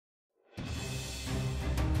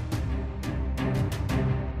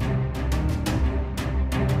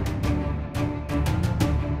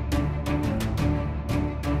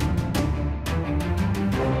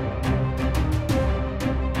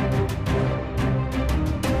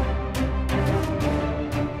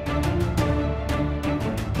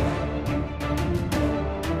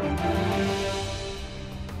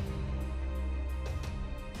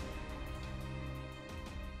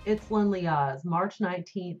It's Lindley Oz, March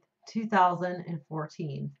 19th,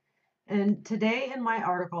 2014. And today in my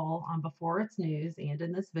article on Before It's News and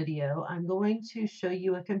in this video, I'm going to show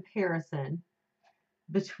you a comparison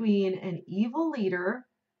between an evil leader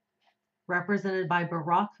represented by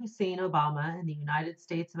Barack Hussein Obama in the United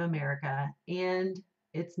States of America and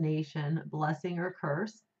its nation, blessing or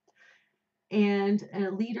curse, and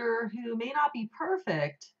a leader who may not be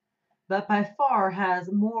perfect, but by far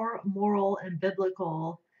has more moral and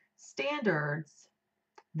biblical standards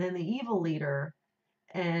than the evil leader.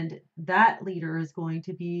 And that leader is going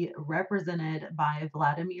to be represented by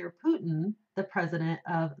Vladimir Putin, the president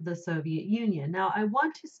of the Soviet Union. Now, I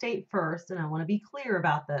want to state first, and I want to be clear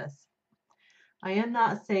about this, I am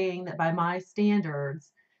not saying that by my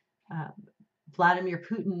standards, Vladimir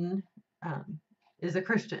Putin is a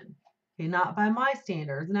Christian. Okay, not by my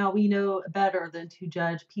standards. Now, we know better than to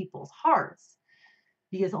judge people's hearts,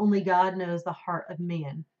 because only God knows the heart of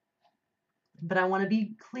man. But I want to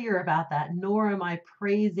be clear about that, nor am I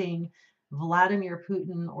praising Vladimir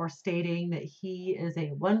Putin or stating that he is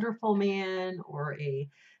a wonderful man or a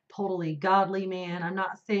totally godly man. I'm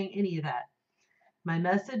not saying any of that. My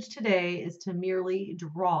message today is to merely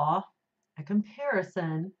draw a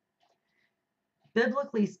comparison,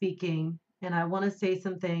 biblically speaking, and I want to say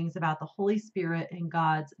some things about the Holy Spirit and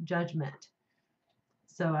God's judgment.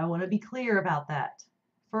 So I want to be clear about that.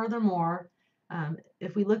 Furthermore,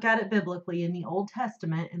 if we look at it biblically in the Old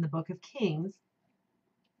Testament, in the book of Kings,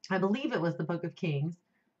 I believe it was the book of Kings,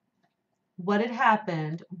 what had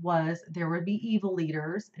happened was there would be evil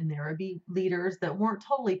leaders, and there would be leaders that weren't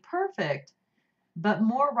totally perfect, but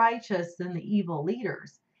more righteous than the evil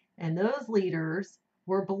leaders. And those leaders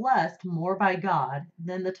were blessed more by God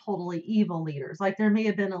than the totally evil leaders. Like there may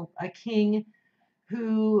have been a king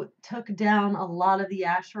who took down a lot of the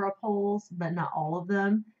Asherah poles, but not all of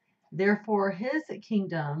them. Therefore, his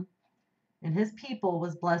kingdom and his people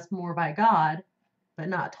was blessed more by God, but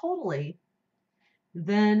not totally,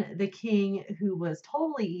 than the king who was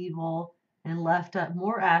totally evil and left up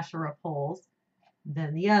more Asherah poles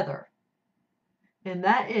than the other. And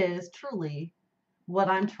that is truly what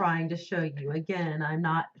I'm trying to show you. Again, I'm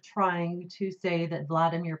not trying to say that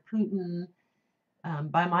Vladimir Putin,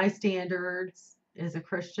 by my standards, is a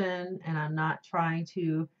Christian, and I'm not trying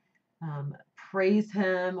to praise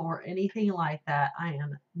him or anything like that. I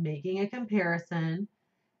am making a comparison,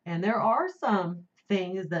 and there are some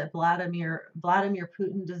things that Vladimir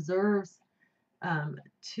Putin deserves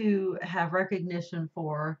to have recognition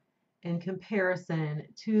for in comparison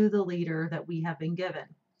to the leader that we have been given.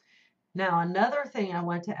 Now, another thing I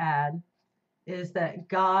want to add is that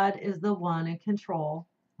God is the one in control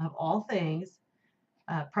of all things.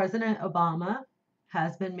 President Obama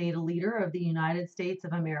has been made a leader of the United States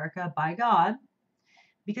of America by God,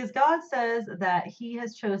 because God says that he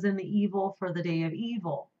has chosen the evil for the day of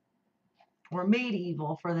evil, or made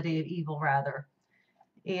evil for the day of evil, rather.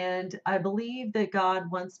 And I believe that God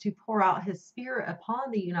wants to pour out his spirit upon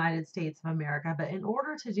the United States of America, but in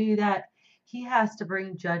order to do that, he has to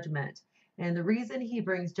bring judgment. And the reason he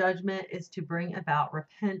brings judgment is to bring about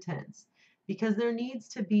repentance, because there needs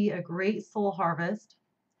to be a great soul harvest.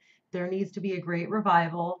 There needs to be a great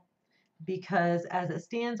revival, because as it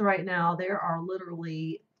stands right now, there are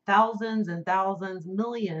literally thousands and thousands,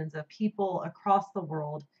 millions of people across the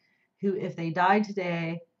world who, if they died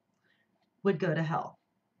today, would go to hell.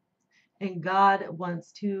 And God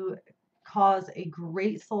wants to cause a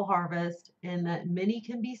great soul harvest, and that many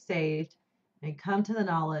can be saved and come to the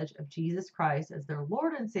knowledge of Jesus Christ as their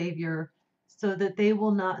Lord and Savior, so that they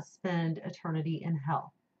will not spend eternity in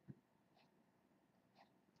hell.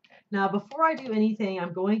 Now, before I do anything,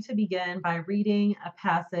 I'm going to begin by reading a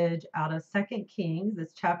passage out of 2 Kings.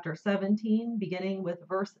 It's chapter 17, beginning with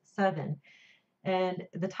verse 7. And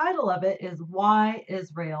the title of it is Why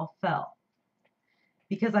Israel Fell,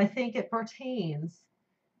 because I think it pertains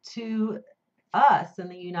to us in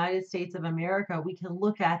the United States of America. We can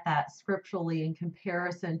look at that scripturally in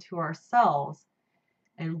comparison to ourselves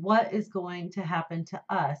and what is going to happen to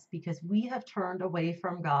us, because we have turned away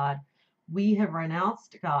from God. We have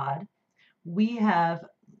renounced God. We have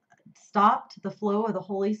stopped the flow of the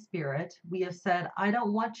Holy Spirit. We have said, I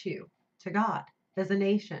don't want you, to God as a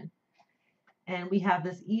nation. And we have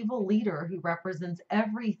this evil leader who represents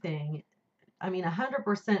everything. I mean,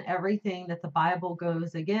 100% everything that the Bible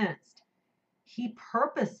goes against. He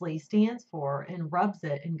purposely stands for and rubs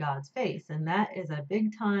it in God's face. And that is a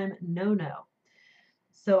big time no-no.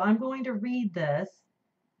 So I'm going to read this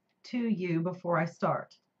to you before I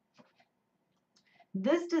start.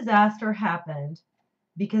 This disaster happened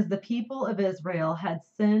because the people of Israel had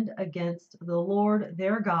sinned against the Lord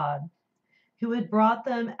their God, who had brought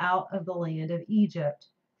them out of the land of Egypt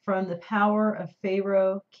from the power of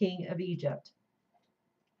Pharaoh, king of Egypt.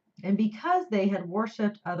 And because they had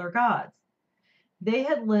worshipped other gods, they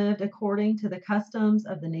had lived according to the customs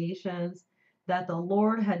of the nations that the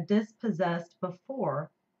Lord had dispossessed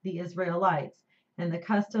before the Israelites, and the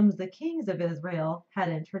customs the kings of Israel had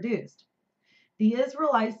introduced. The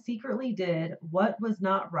Israelites secretly did what was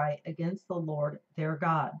not right against the Lord their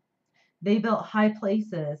God. They built high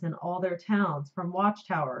places in all their towns, from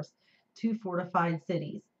watchtowers to fortified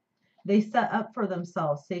cities. They set up for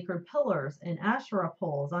themselves sacred pillars and Asherah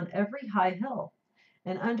poles on every high hill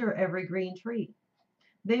and under every green tree.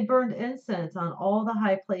 They burned incense on all the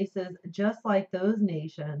high places, just like those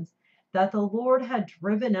nations that the Lord had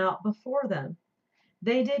driven out before them.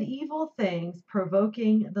 They did evil things,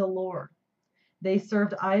 provoking the Lord. They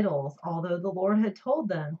served idols, although the Lord had told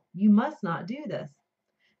them, "You must not do this."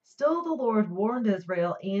 Still, the Lord warned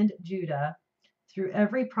Israel and Judah through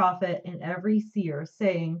every prophet and every seer,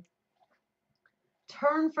 saying,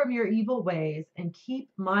 "Turn from your evil ways and keep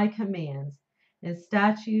my commands and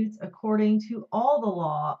statutes according to all the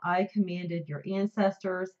law I commanded your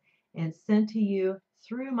ancestors and sent to you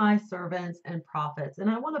through my servants and prophets." And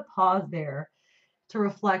I want to pause there to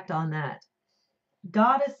reflect on that.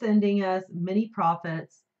 God is sending us many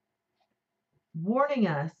prophets, warning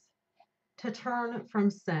us to turn from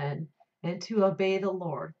sin and to obey the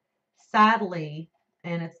Lord. Sadly,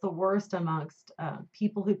 and it's the worst amongst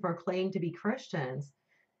people who proclaim to be Christians,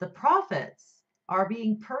 the prophets are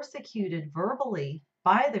being persecuted verbally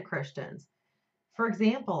by the Christians. For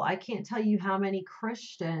example, I can't tell you how many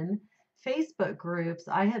Christian Facebook groups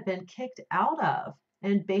I have been kicked out of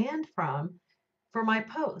and banned from for my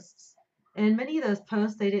posts. And many of those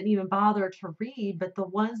posts they didn't even bother to read, but the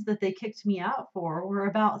ones that they kicked me out for were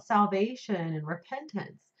about salvation and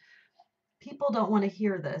repentance. People don't want to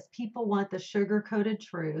hear this. People want the sugar-coated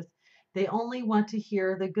truth. They only want to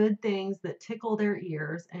hear the good things that tickle their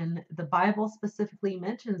ears. And the Bible specifically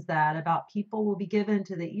mentions that about people will be given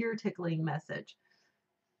to the ear-tickling message.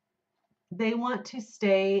 They want to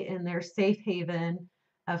stay in their safe haven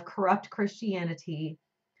of corrupt Christianity,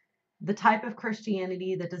 the type of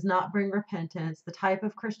Christianity that does not bring repentance, the type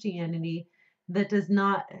of Christianity that does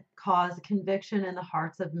not cause conviction in the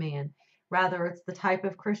hearts of man. Rather, it's the type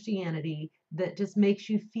of Christianity that just makes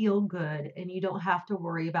you feel good and you don't have to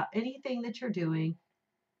worry about anything that you're doing.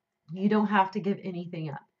 You don't have to give anything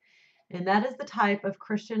up. And that is the type of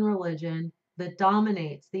Christian religion that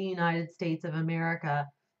dominates the United States of America,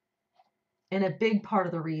 and a big part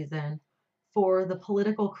of the reason for the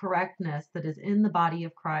political correctness that is in the body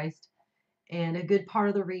of Christ, and a good part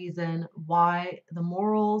of the reason why the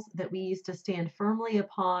morals that we used to stand firmly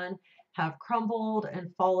upon have crumbled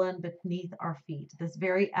and fallen beneath our feet. This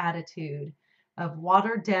very attitude of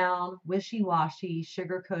watered down, wishy-washy,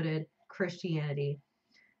 sugar-coated Christianity.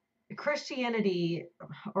 Christianity,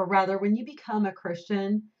 or rather, when you become a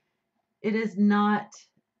Christian, it is not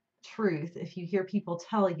truth if you hear people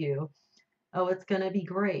tell you, "Oh, it's going to be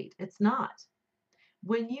great." It's not.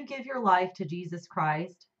 When you give your life to Jesus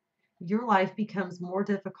Christ, your life becomes more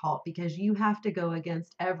difficult because you have to go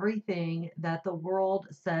against everything that the world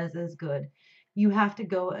says is good. You have to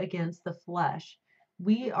go against the flesh.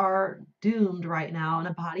 We are doomed right now in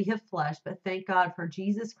a body of flesh, but thank God for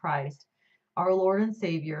Jesus Christ, our Lord and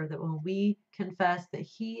Savior, that when we confess that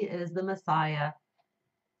He is the Messiah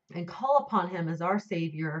and call upon Him as our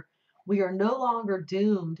Savior, we are no longer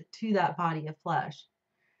doomed to that body of flesh.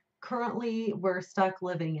 Currently, we're stuck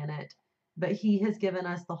living in it, but He has given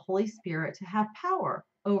us the Holy Spirit to have power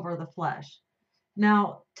over the flesh.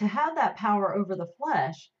 Now, to have that power over the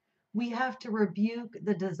flesh, we have to rebuke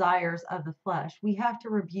the desires of the flesh. We have to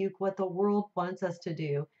rebuke what the world wants us to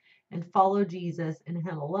do and follow Jesus and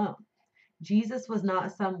Him alone. Jesus was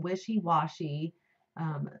not some wishy-washy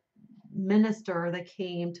minister that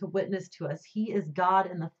came to witness to us. He is God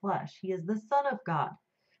in the flesh. He is the Son of God.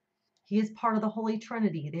 He is part of the Holy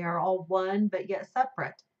Trinity. They are all one, but yet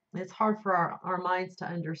separate. It's hard for our minds to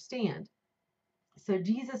understand. So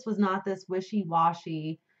Jesus was not this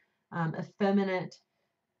wishy-washy, effeminate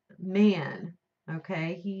man.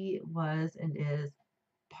 Okay, He was and is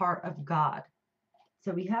part of God.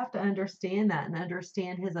 So we have to understand that and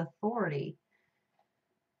understand His authority.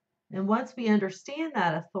 And once we understand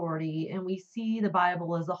that authority and we see the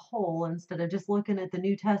Bible as a whole instead of just looking at the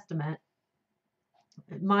New Testament,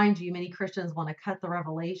 mind you, many Christians want to cut the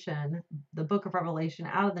book of Revelation,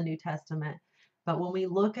 out of the New Testament. But when we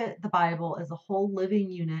look at the Bible as a whole living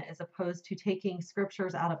unit, as opposed to taking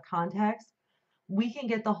scriptures out of context, we can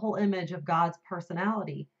get the whole image of God's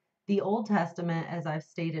personality. The Old Testament, as I've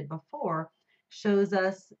stated before, shows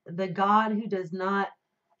us the God who does not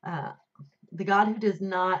uh,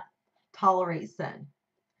 tolerate sin,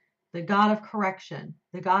 the God of correction,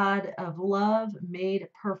 the God of love made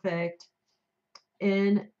perfect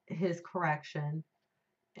in his correction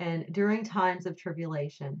and during times of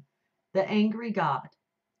tribulation, the angry God,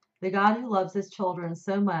 the God who loves his children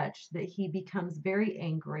so much that he becomes very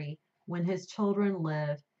angry when his children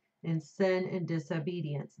live in sin and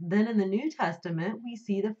disobedience. Then in the New Testament, we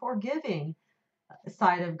see the forgiving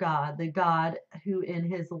side of God, the God who in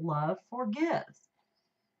his love forgives.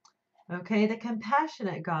 Okay, the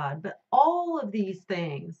compassionate God. But all of these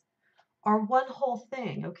things are one whole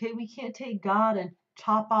thing. Okay, we can't take God and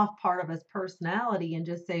chop off part of his personality and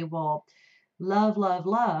just say, well, love, love,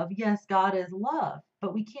 love. Yes, God is love,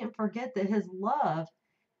 but we can't forget that his love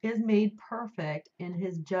is made perfect in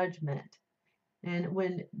his judgment. And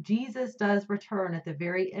when Jesus does return at the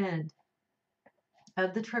very end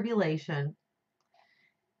of the tribulation,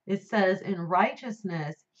 it says, in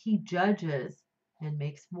righteousness he judges and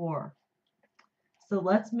makes war. So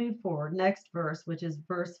let's move forward. Next verse, which is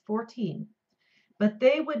verse 14. But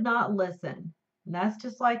they would not listen. And that's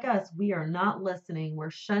just like us. We are not listening. We're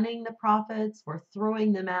shunning the prophets. We're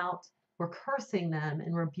throwing them out. We're cursing them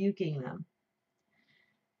and rebuking them.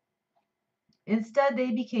 Instead,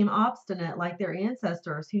 they became obstinate like their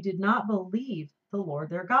ancestors who did not believe the Lord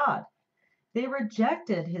their God. They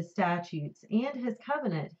rejected his statutes and his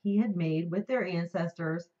covenant he had made with their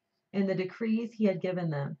ancestors and the decrees he had given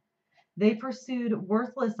them. They pursued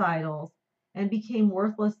worthless idols and became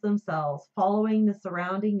worthless themselves, following the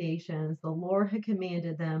surrounding nations the Lord had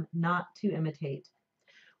commanded them not to imitate.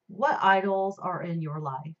 What idols are in your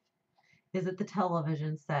life? Is it the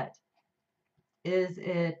television set? Is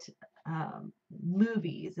it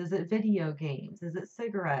movies? Is it video games? Is it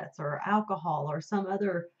cigarettes or alcohol or some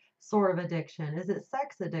other sort of addiction? Is it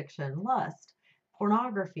sex addiction, lust,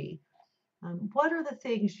 pornography? What are the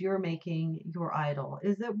things you're making your idol?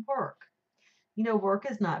 Is it work? You know, work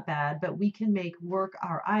is not bad, but we can make work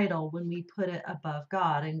our idol when we put it above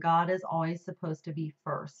God, and God is always supposed to be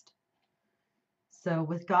first. So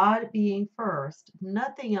with God being first,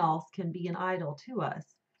 nothing else can be an idol to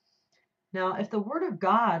us. Now, if the Word of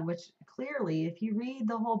God, which clearly, if you read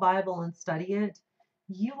the whole Bible and study it,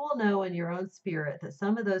 you will know in your own spirit that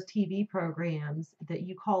some of those TV programs that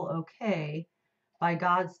you call okay by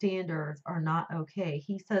God's standards are not okay.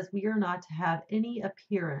 He says we are not to have any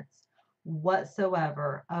appearance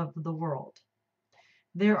whatsoever of the world.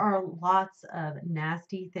 There are lots of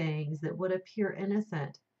nasty things that would appear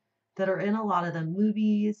innocent that are in a lot of the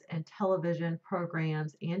movies and television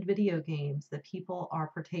programs and video games that people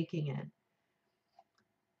are partaking in.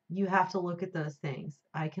 You have to look at those things.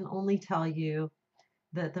 I can only tell you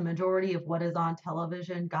that the majority of what is on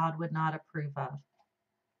television, God would not approve of.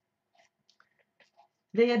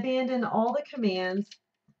 They abandoned all the commands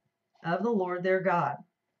of the Lord their God.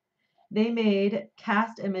 They made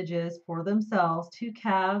cast images for themselves, 2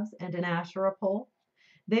 calves and an Asherah pole.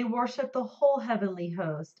 They worshiped the whole heavenly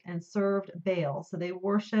host and served Baal. So they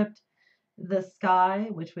worshiped the sky,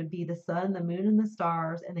 which would be the sun, the moon, and the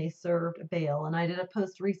stars, and they served Baal. And I did a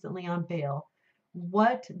post recently on Baal.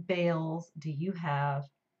 What Baals do you have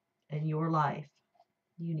in your life?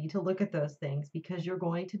 You need to look at those things because you're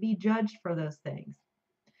going to be judged for those things.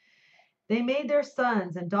 They made their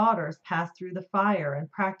sons and daughters pass through the fire and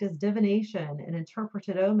practiced divination and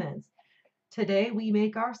interpreted omens. Today, we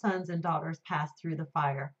make our sons and daughters pass through the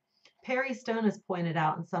fire. Perry Stone has pointed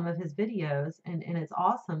out in some of his videos, and it's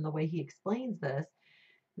awesome the way he explains this,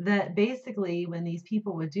 that basically when these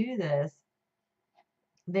people would do this,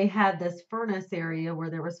 they had this furnace area where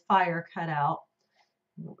there was fire cut out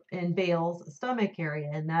in Baal's stomach area,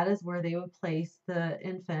 and that is where they would place the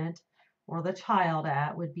infant or the child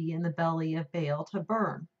at, would be in the belly of Baal to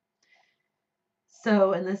burn.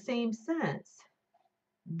 So in the same sense,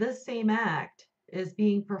 this same act is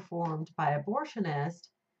being performed by abortionists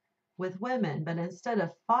with women, but instead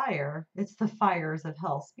of fire, it's the fires of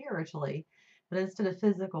hell spiritually. But instead of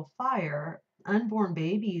physical fire, unborn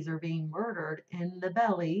babies are being murdered in the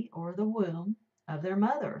belly or the womb of their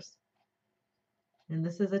mothers. And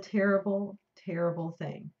this is a terrible, terrible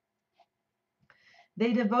thing.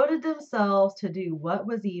 They devoted themselves to do what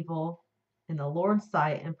was evil in the Lord's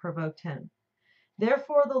sight and provoked him.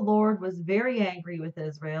 Therefore the Lord was very angry with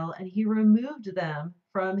Israel, and he removed them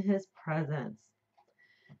from his presence.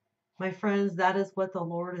 My friends, that is what the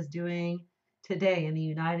Lord is doing today in the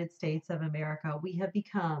United States of America. We have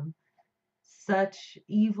become such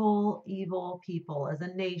evil, evil people as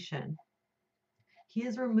a nation. He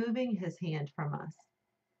is removing his hand from us.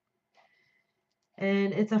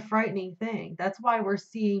 And it's a frightening thing. That's why we're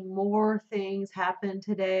seeing more things happen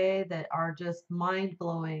today that are just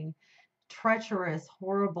mind-blowing, treacherous,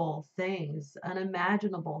 horrible things,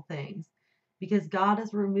 unimaginable things, because God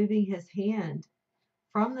is removing his hand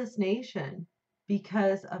from this nation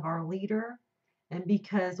because of our leader and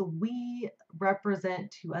because we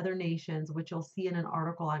represent to other nations, which you'll see in an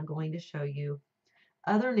article I'm going to show you.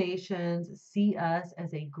 Other nations see us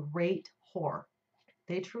as a great whore.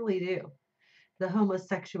 They truly do. The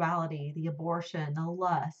homosexuality, the abortion, the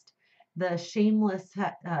lust, the shameless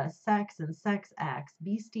sex and sex acts,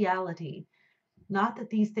 bestiality. Not that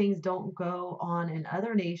these things don't go on in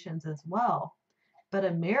other nations as well, but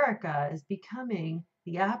America is becoming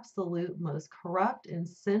the absolute most corrupt and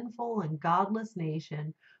sinful and godless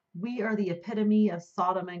nation. We are the epitome of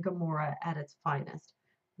Sodom and Gomorrah at its finest.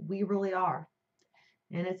 We really are.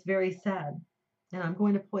 And it's very sad. And I'm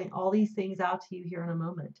going to point all these things out to you here in a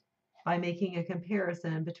moment by making a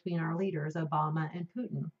comparison between our leaders, Obama and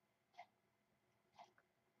Putin.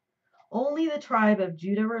 Only the tribe of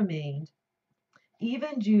Judah remained.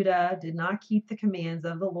 Even Judah did not keep the commands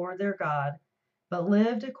of the Lord their God, but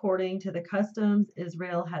lived according to the customs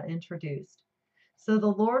Israel had introduced. So the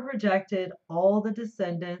Lord rejected all the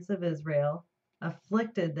descendants of Israel,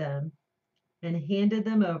 afflicted them, and handed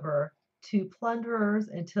them over to plunderers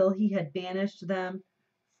until he had banished them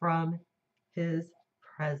from his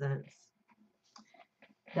presence.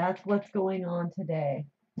 That's what's going on today.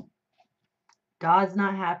 God's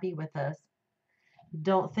not happy with us.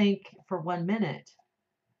 Don't think for 1 minute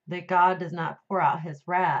that God does not pour out his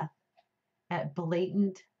wrath at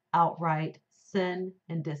blatant, outright sin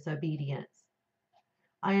and disobedience.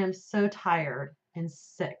 I am so tired and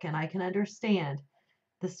sick, and I can understand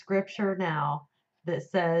the scripture now that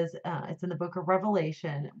says, it's in the book of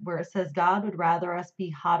Revelation, where it says God would rather us be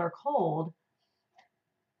hot or cold,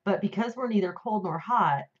 but because we're neither cold nor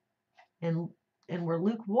hot, and we're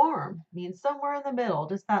lukewarm, means somewhere in the middle,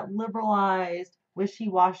 just that liberalized,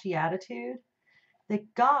 wishy-washy attitude,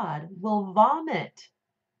 that God will vomit,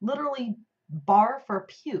 literally barf or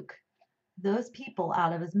puke those people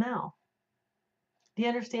out of his mouth. Do you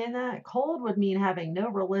understand that? Cold would mean having no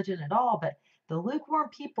religion at all, but the lukewarm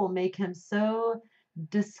people make him so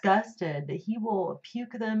disgusted that he will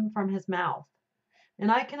puke them from his mouth.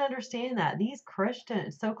 And I can understand that. These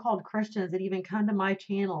Christians, so-called Christians that even come to my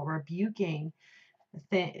channel rebuking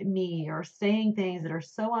me or saying things that are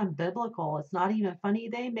so unbiblical, it's not even funny.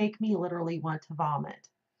 They make me literally want to vomit.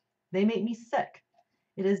 They make me sick.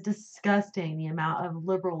 It is disgusting the amount of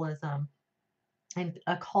liberalism and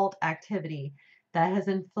occult activity that has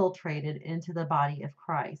infiltrated into the body of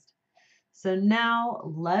Christ. So now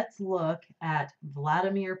let's look at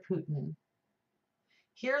Vladimir Putin.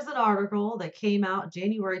 Here's an article that came out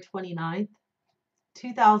January 29th,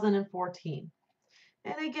 2014.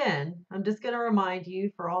 And again, I'm just going to remind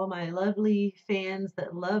you, for all my lovely fans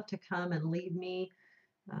that love to come and leave me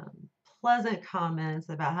pleasant comments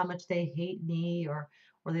about how much they hate me or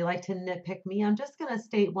they like to nitpick me, I'm just going to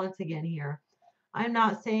state once again here, I'm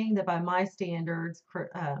not saying that by my standards,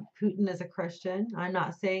 Putin is a Christian. I'm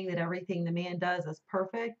not saying that everything the man does is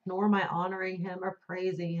perfect, nor am I honoring him or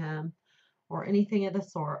praising him or anything of the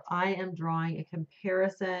sort. I am drawing a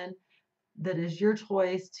comparison that is your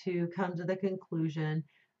choice to come to the conclusion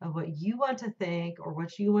of what you want to think or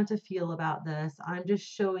what you want to feel about this. I'm just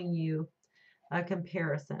showing you a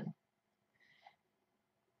comparison.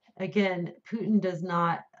 Again, Putin does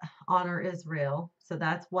not honor Israel, so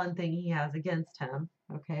that's one thing he has against him.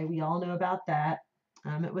 Okay, we all know about that.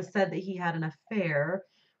 It was said that he had an affair.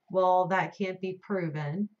 Well, that can't be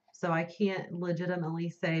proven, so I can't legitimately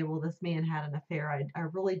say, well, this man had an affair. I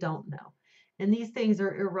really don't know. And these things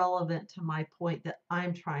are irrelevant to my point that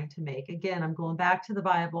I'm trying to make. Again, I'm going back to the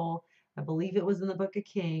Bible. I believe it was in the book of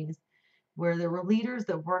Kings, where there were leaders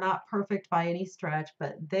that were not perfect by any stretch,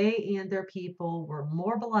 but they and their people were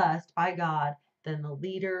more blessed by God than the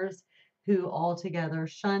leaders who altogether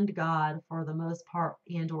shunned God for the most part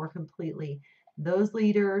and or completely. Those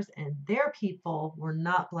leaders and their people were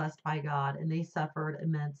not blessed by God, and they suffered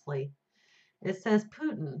immensely. It says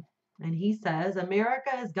Putin, and he says,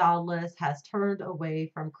 America is godless, has turned away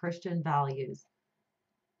from Christian values.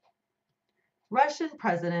 Russian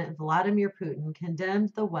President Vladimir Putin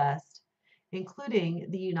condemned the West, including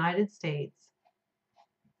the United States,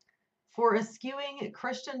 for eschewing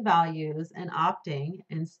Christian values and opting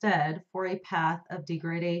instead for a path of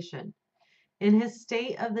degradation. In his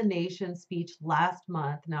State of the Nation speech last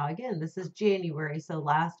month, now again, this is January, so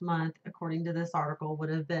last month, according to this article, would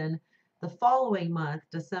have been the following month,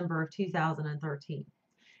 December of 2013.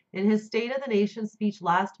 In his State of the Nation speech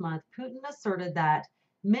last month, Putin asserted that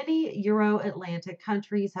Many Euro-Atlantic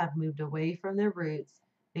countries have moved away from their roots,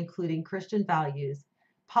 including Christian values.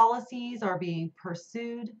 Policies are being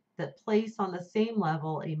pursued that place on the same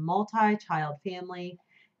level a multi-child family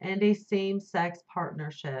and a same-sex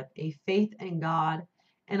partnership, a faith in God,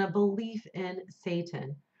 and a belief in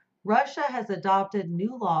Satan. Russia has adopted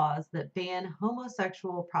new laws that ban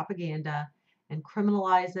homosexual propaganda and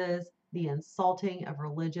criminalizes the insulting of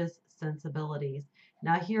religious sensibilities.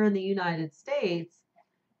 Now, here in the United States,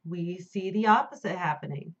 we see the opposite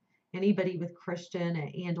happening. Anybody with Christian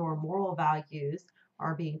and or moral values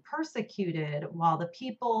are being persecuted, while the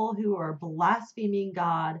people who are blaspheming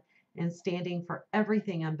God and standing for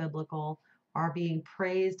everything unbiblical are being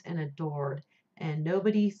praised and adored. And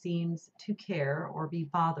nobody seems to care or be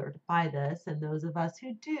bothered by this. And those of us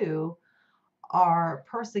who do are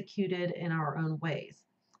persecuted in our own ways.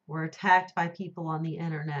 We're attacked by people on the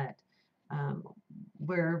internet. Um,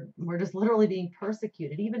 we're just literally being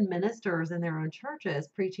persecuted. Even ministers in their own churches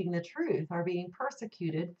preaching the truth are being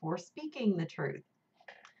persecuted for speaking the truth.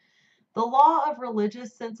 The law of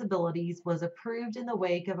religious sensibilities was approved in the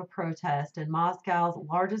wake of a protest in Moscow's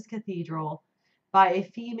largest cathedral by a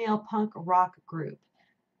female punk rock group,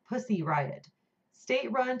 Pussy Riot.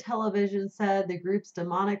 State-run television said the group's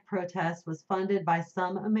demonic protest was funded by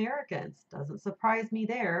some Americans. Doesn't surprise me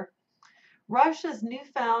there. Russia's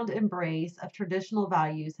newfound embrace of traditional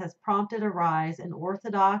values has prompted a rise in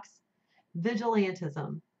Orthodox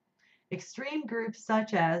vigilantism. Extreme groups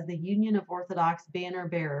such as the Union of Orthodox Banner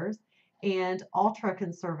Bearers and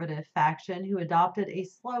ultra-conservative faction who adopted a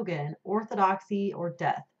slogan, Orthodoxy or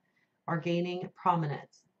Death, are gaining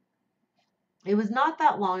prominence. It was not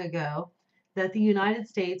that long ago that the United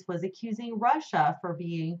States was accusing Russia for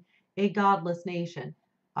being a godless nation.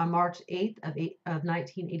 On March 8th of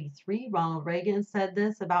 1983, Ronald Reagan said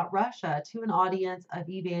this about Russia to an audience of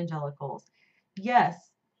evangelicals.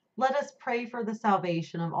 Yes, let us pray for the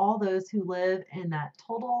salvation of all those who live in that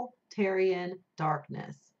totalitarian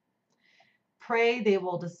darkness. Pray they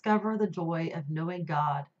will discover the joy of knowing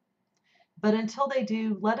God. But until they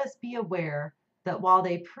do, let us be aware that while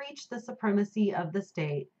they preach the supremacy of the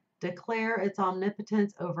state, declare its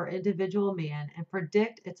omnipotence over individual man, and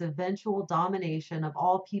predict its eventual domination of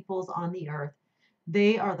all peoples on the earth,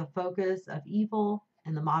 they are the focus of evil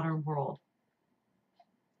in the modern world.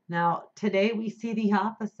 Now, today we see the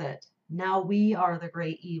opposite. Now we are the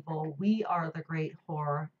great evil, we are the great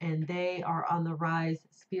horror, and they are on the rise,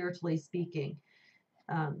 spiritually speaking.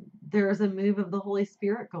 There's a move of the Holy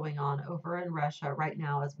Spirit going on over in Russia right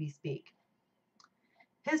now as we speak.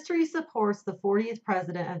 History supports the 40th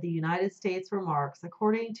President of the United States remarks.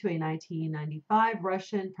 According to a 1995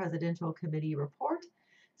 Russian Presidential Committee report,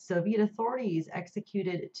 Soviet authorities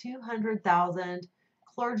executed 200,000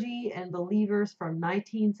 clergy and believers from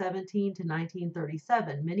 1917 to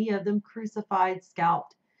 1937, many of them crucified,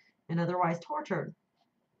 scalped, and otherwise tortured.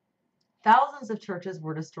 Thousands of churches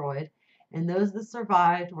were destroyed, and those that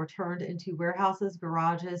survived were turned into warehouses,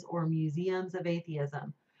 garages, or museums of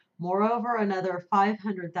atheism. Moreover, another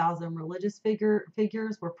 500,000 religious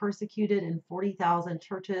figures were persecuted and 40,000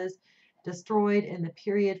 churches destroyed in the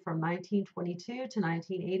period from 1922 to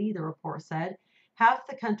 1980, the report said. Half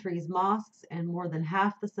the country's mosques and more than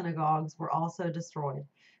half the synagogues were also destroyed.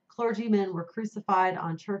 Clergymen were crucified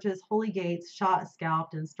on churches' holy gates, shot,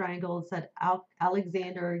 scalped, and strangled, said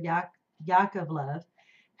Alexander Yakovlev,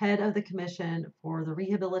 head of the Commission for the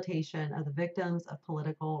Rehabilitation of the Victims of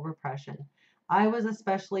Political Repression. I was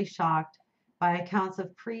especially shocked by accounts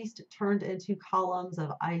of priests turned into columns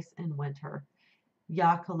of ice in winter.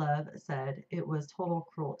 Yakovlev said it was total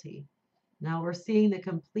cruelty. Now we're seeing the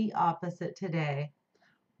complete opposite today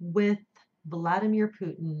with Vladimir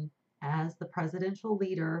Putin as the presidential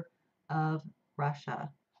leader of Russia.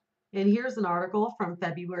 And here's an article from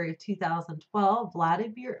February of 2012.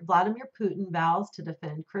 Vladimir Putin vows to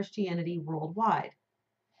defend Christianity worldwide.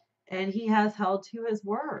 And he has held to his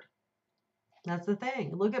word. That's the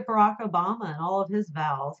thing. Look at Barack Obama and all of his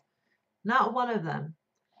vows. Not one of them.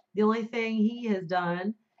 The only thing he has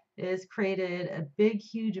done is created a big,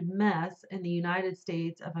 huge mess in the United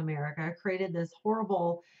States of America, created this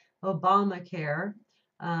horrible Obamacare,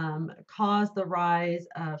 caused the rise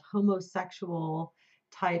of homosexual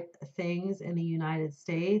type things in the United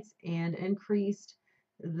States, and increased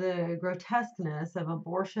the grotesqueness of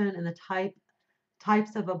abortion and the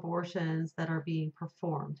types of abortions that are being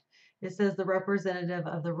performed. It says the representative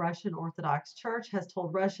of the Russian Orthodox Church has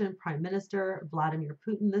told Russian Prime Minister Vladimir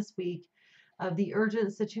Putin this week of the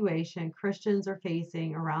urgent situation Christians are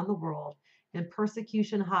facing around the world in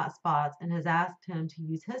persecution hotspots, and has asked him to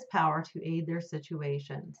use his power to aid their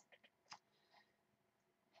situations.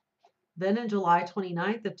 Then in July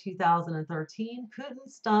 29th of 2013, Putin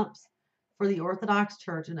stumps for the Orthodox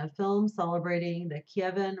Church in a film celebrating the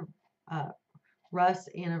Kievan Rus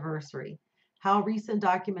anniversary. How recent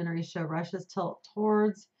documentaries show Russia's tilt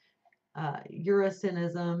towards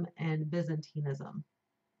Eurasianism and Byzantinism.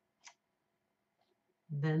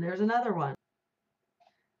 Then there's another one.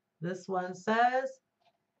 This one says,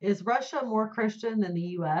 is Russia more Christian than the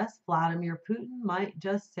U.S.? Vladimir Putin might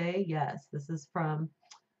just say yes. This is from,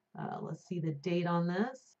 let's see the date on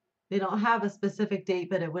this. They don't have a specific date,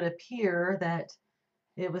 but it would appear that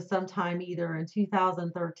it was sometime either in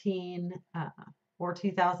 2013 or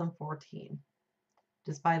 2014,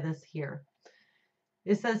 just by this here.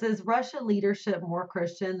 It says, is Russian leadership more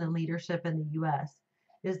Christian than leadership in the U.S.?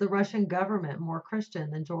 Is the Russian government more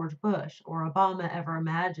Christian than George Bush or Obama ever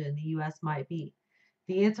imagined the U.S. might be?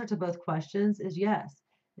 The answer to both questions is yes.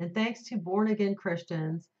 And thanks to born-again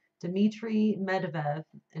Christians, Dmitry Medvedev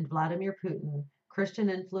and Vladimir Putin, Christian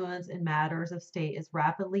influence in matters of state is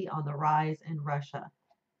rapidly on the rise in Russia.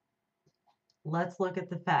 Let's look at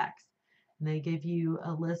the facts. And they give you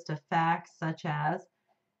a list of facts such as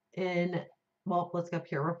let's go up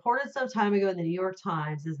here. Reported some time ago in the New York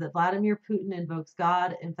Times is that Vladimir Putin invokes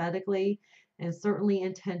God emphatically and certainly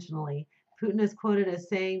intentionally. Putin is quoted as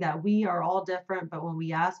saying that we are all different, but when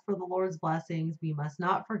we ask for the Lord's blessings, we must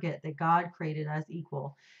not forget that God created us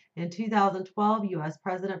equal. In 2012, U.S.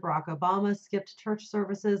 President Barack Obama skipped church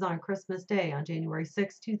services on Christmas Day. On January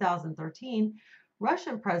 6, 2013,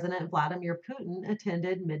 Russian President Vladimir Putin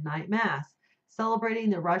attended midnight mass, celebrating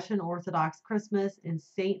the Russian Orthodox Christmas in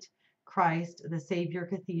St. Christ the Savior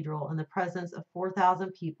Cathedral in the presence of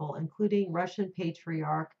 4,000 people, including Russian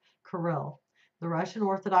Patriarch Kirill. The Russian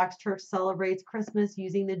Orthodox Church celebrates Christmas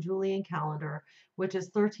using the Julian calendar, which is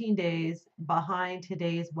 13 days behind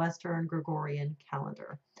today's Western Gregorian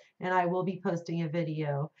calendar. And I will be posting a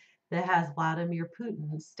video that has Vladimir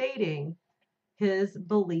Putin stating his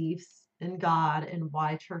beliefs in God and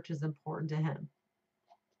why church is important to him.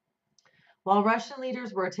 While Russian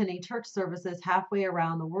leaders were attending church services halfway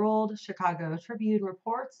around the world, Chicago Tribune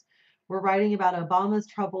reports were writing about Obama's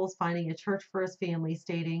troubles finding a church for his family,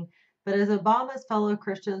 stating, but as Obama's fellow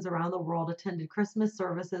Christians around the world attended Christmas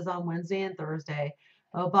services on Wednesday and Thursday,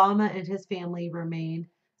 Obama and his family remained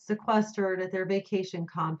sequestered at their vacation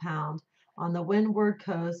compound on the windward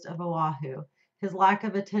coast of Oahu. His lack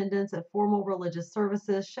of attendance at formal religious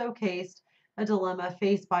services showcased a dilemma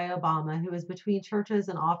faced by Obama, who is between churches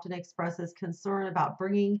and often expresses concern about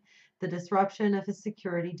bringing the disruption of his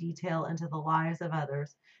security detail into the lives of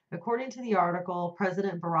others. According to the article,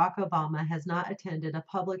 President Barack Obama has not attended a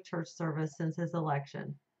public church service since his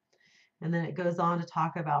election. And then it goes on to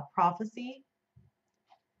talk about prophecy.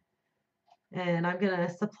 And I'm going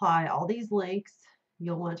to supply all these links.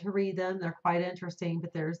 You'll want to read them. They're quite interesting,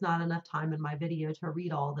 but there's not enough time in my video to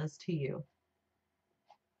read all this to you.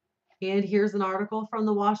 And here's an article from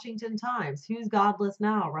the Washington Times. Who's godless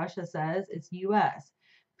now? Russia says it's U.S.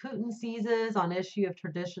 Putin seizes on issue of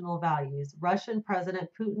traditional values. Russian President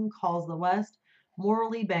Putin calls the West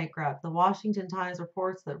morally bankrupt. The Washington Times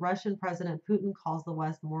reports that Russian President Putin calls the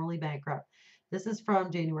West morally bankrupt. This is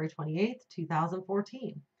from January 28,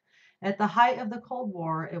 2014. At the height of the Cold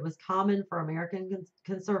War, it was common for American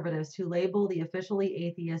conservatives to label the officially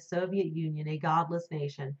atheist Soviet Union a godless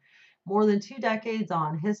nation. More than 2 decades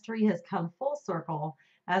on, history has come full circle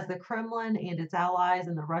as the Kremlin and its allies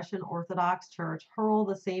in the Russian Orthodox Church hurl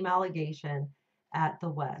the same allegation at the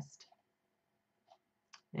West.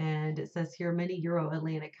 And it says here, many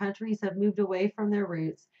Euro-Atlantic countries have moved away from their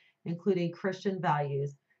roots, including Christian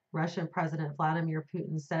values, Russian President Vladimir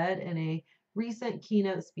Putin said in a recent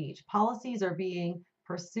keynote speech. Policies are being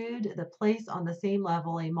pursued that place on the same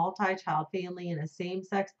level a multi-child family and a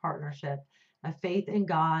same-sex partnership, a faith in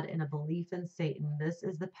God and a belief in Satan. This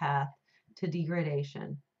is the path to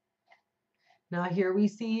degradation. Now here we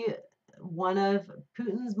see one of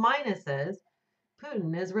Putin's minuses.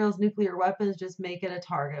 Putin, Israel's nuclear weapons just make it a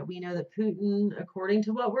target. We know that Putin, according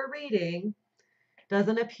to what we're reading,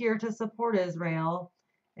 doesn't appear to support Israel,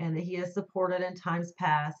 and that he has supported in times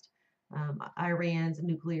past Iran's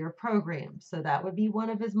nuclear program. So that would be one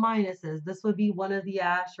of his minuses. This would be one of the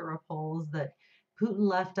Asherah poles that Putin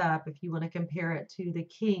left up if you want to compare it to the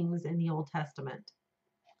kings in the Old Testament.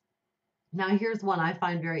 Now here's one I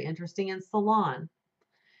find very interesting in Salon.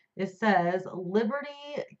 It says Liberty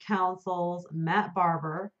Counsel's Matt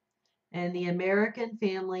Barber and the American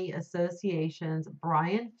Family Association's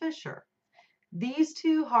Brian Fisher. These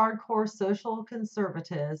two hardcore social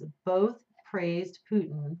conservatives both praised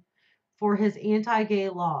Putin for his anti-gay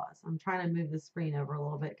laws. I'm trying to move the screen over a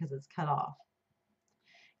little bit because it's cut off.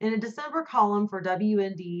 In a December column for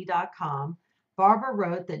WND.com, Barbara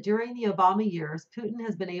wrote that during the Obama years, Putin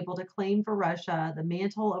has been able to claim for Russia the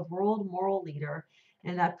mantle of world moral leader,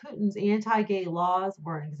 and that Putin's anti-gay laws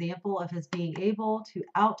were an example of his being able to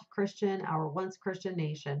out-Christian our once Christian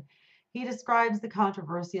nation. He describes the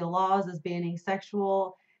controversial laws as banning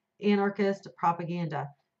sexual anarchist propaganda.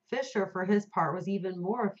 Fisher, for his part, was even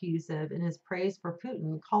more effusive in his praise for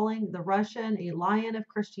Putin, calling the Russian a lion of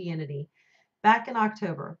Christianity. Back in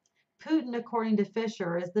October, Putin, according to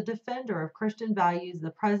Fisher, is the defender of Christian values,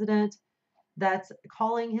 the president that's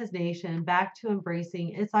calling his nation back to embracing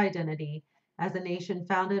its identity as a nation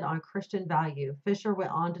founded on Christian value. Fisher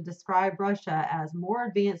went on to describe Russia as more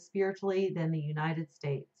advanced spiritually than the United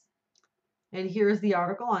States. And here's the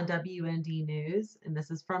article on WND News, and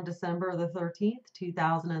this is from December the 13th,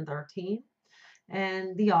 2013.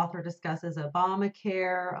 And the author discusses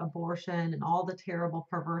Obamacare, abortion, and all the terrible,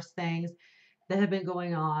 perverse things that have been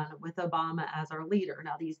going on with Obama as our leader.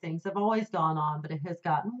 Now, these things have always gone on, but it has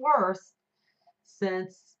gotten worse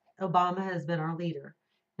since Obama has been our leader.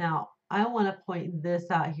 Now, I want to point this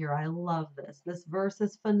out here. I love this. This verse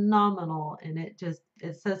is phenomenal, and it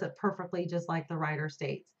says it perfectly, just like the writer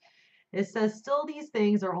states. It says, still these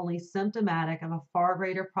things are only symptomatic of a far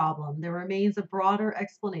greater problem. There remains a broader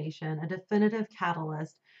explanation, a definitive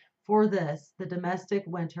catalyst for this, the domestic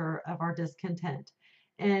winter of our discontent.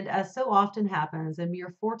 And as so often happens, a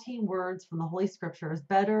mere 14 words from the Holy Scriptures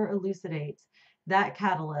better elucidates that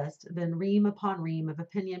catalyst than ream upon ream of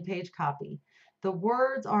opinion page copy. The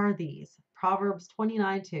words are these, Proverbs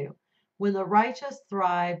 29:2. When the righteous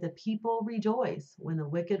thrive, the people rejoice. When the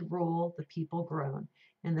wicked rule, the people groan.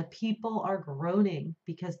 And the people are groaning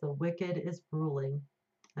because the wicked is ruling.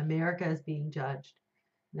 America is being judged,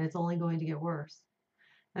 and it's only going to get worse.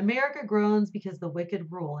 America groans because the wicked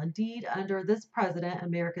rule. Indeed, under this president,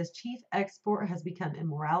 America's chief export has become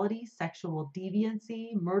immorality, sexual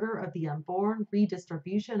deviancy, murder of the unborn,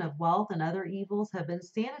 redistribution of wealth, and other evils have been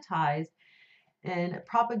sanitized and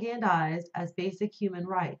propagandized as basic human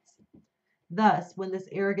rights. Thus, when this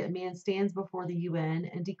arrogant man stands before the UN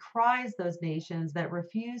and decries those nations that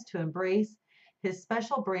refuse to embrace his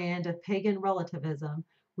special brand of pagan relativism,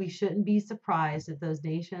 we shouldn't be surprised if those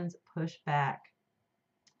nations push back.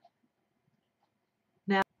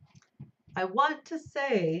 Now, I want to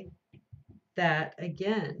say that,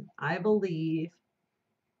 again, I believe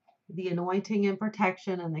the anointing and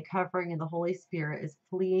protection and the covering of the Holy Spirit is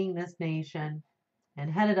fleeing this nation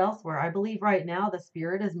and headed elsewhere. I believe right now the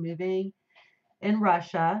Spirit is moving in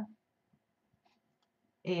Russia.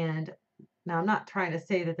 And now I'm not trying to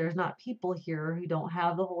say that there's not people here who don't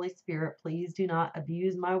have the Holy Spirit. Please do not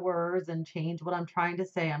abuse my words and change what I'm trying to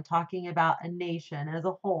say. I'm talking about a nation as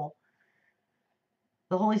a whole.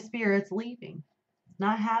 The Holy Spirit's leaving.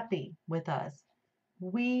 Not happy with us.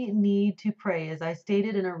 We need to pray. As I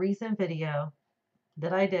stated in a recent video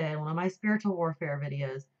that I did, one of my spiritual warfare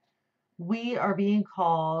videos, we are being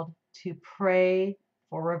called to pray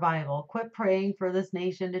for revival. Quit praying for this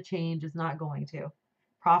nation to change. Is not going to.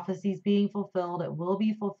 Prophecies being fulfilled. It will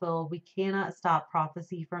be fulfilled. We cannot stop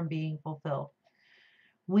prophecy from being fulfilled.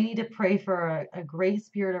 We need to pray for a great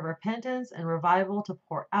spirit of repentance and revival to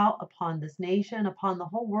pour out upon this nation, upon the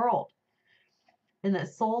whole world, and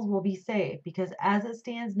that souls will be saved. Because as it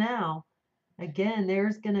stands now, again,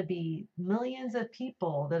 there's going to be millions of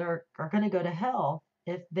people that are going to go to hell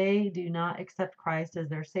if they do not accept Christ as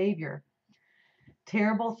their Savior.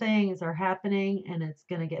 Terrible things are happening, and it's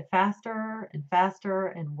going to get faster and faster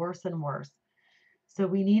and worse and worse. So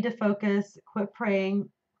we need to focus, quit praying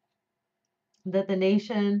that the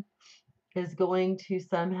nation is going to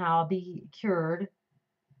somehow be cured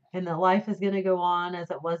and that life is going to go on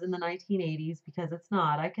as it was in the 1980s, because it's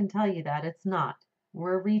not. I can tell you that it's not.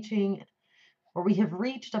 We have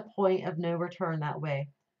reached a point of no return that way.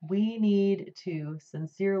 We need to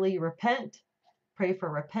sincerely repent, pray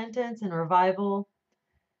for repentance and revival,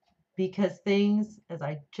 because things, as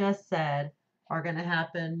I just said, are going to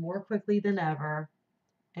happen more quickly than ever,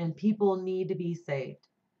 and people need to be saved.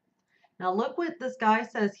 Now look what this guy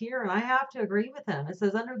says here, and I have to agree with him. It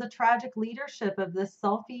says, under the tragic leadership of this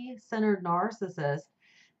selfie-centered narcissist,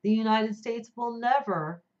 the United States will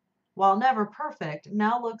never, while never perfect,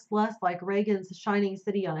 now looks less like Reagan's shining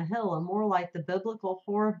city on a hill and more like the biblical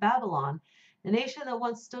whore of Babylon. A nation that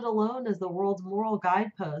once stood alone as the world's moral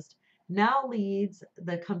guidepost now leads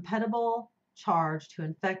the compatible charge to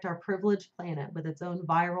infect our privileged planet with its own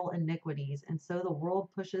viral iniquities, and so the world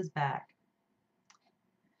pushes back.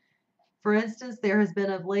 For instance, there has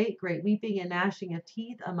been of late great weeping and gnashing of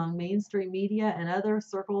teeth among mainstream media and other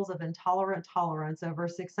circles of intolerant tolerance over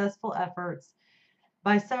successful efforts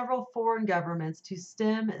by several foreign governments to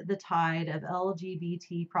stem the tide of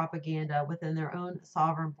LGBT propaganda within their own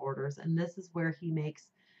sovereign borders. And this is where he makes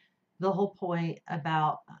the whole point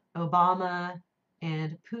about Obama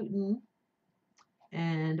and Putin,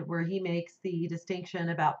 and where he makes the distinction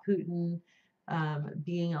about Putin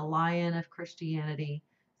being a lion of Christianity.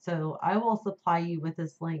 So I will supply you with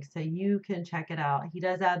this link so you can check it out. He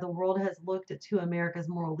does add, the world has looked to America's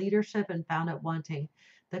moral leadership and found it wanting.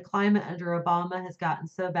 The climate under Obama has gotten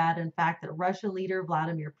so bad, in fact, that Russian leader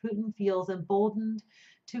Vladimir Putin feels emboldened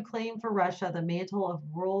to claim for Russia the mantle of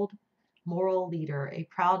world moral leader, a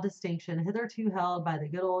proud distinction hitherto held by the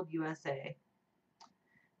good old USA.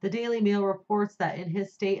 The Daily Mail reports that in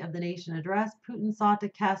his State of the Nation address, Putin sought to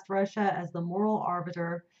cast Russia as the moral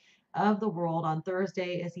arbiter of the world on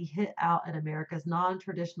Thursday as he hit out at America's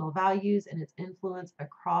non-traditional values and its influence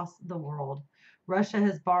across the world. Russia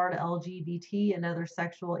has barred LGBT and other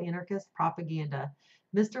sexual anarchist propaganda.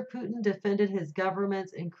 Mr. Putin defended his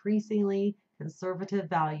government's increasingly conservative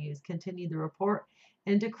values, continued the report,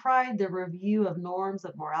 and decried the review of norms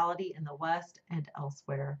of morality in the West and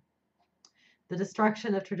elsewhere. The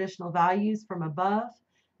destruction of traditional values from above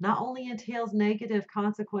not only entails negative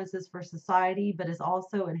consequences for society, but is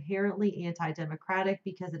also inherently anti-democratic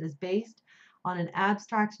because it is based on an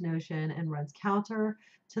abstract notion and runs counter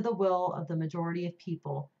to the will of the majority of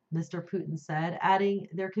people, Mr. Putin said, adding,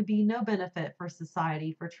 there could be no benefit for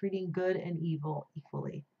society for treating good and evil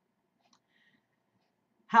equally.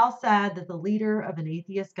 How sad that the leader of an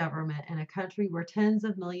atheist government in a country where tens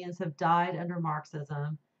of millions have died under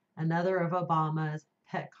Marxism, another of Obama's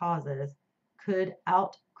pet causes, could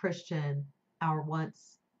out-Christian our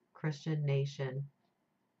once Christian nation.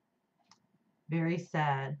 Very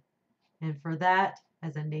sad. And for that,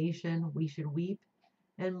 as a nation, we should weep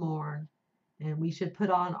and mourn, and we should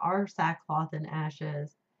put on our sackcloth and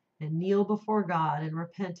ashes and kneel before God in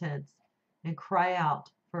repentance and cry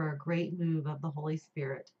out for a great move of the Holy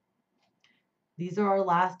Spirit. These are our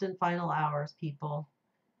last and final hours, people.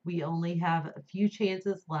 We only have a few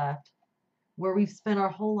chances left. Where we've spent our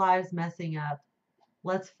whole lives messing up,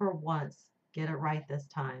 let's for once get it right this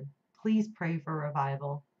time. Please pray for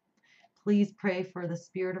revival. Please pray for the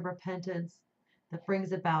spirit of repentance that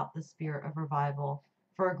brings about the spirit of revival,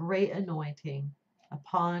 for a great anointing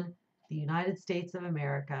upon the United States of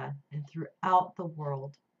America and throughout the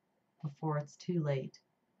world before it's too late.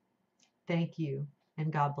 Thank you,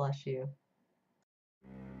 and God bless you.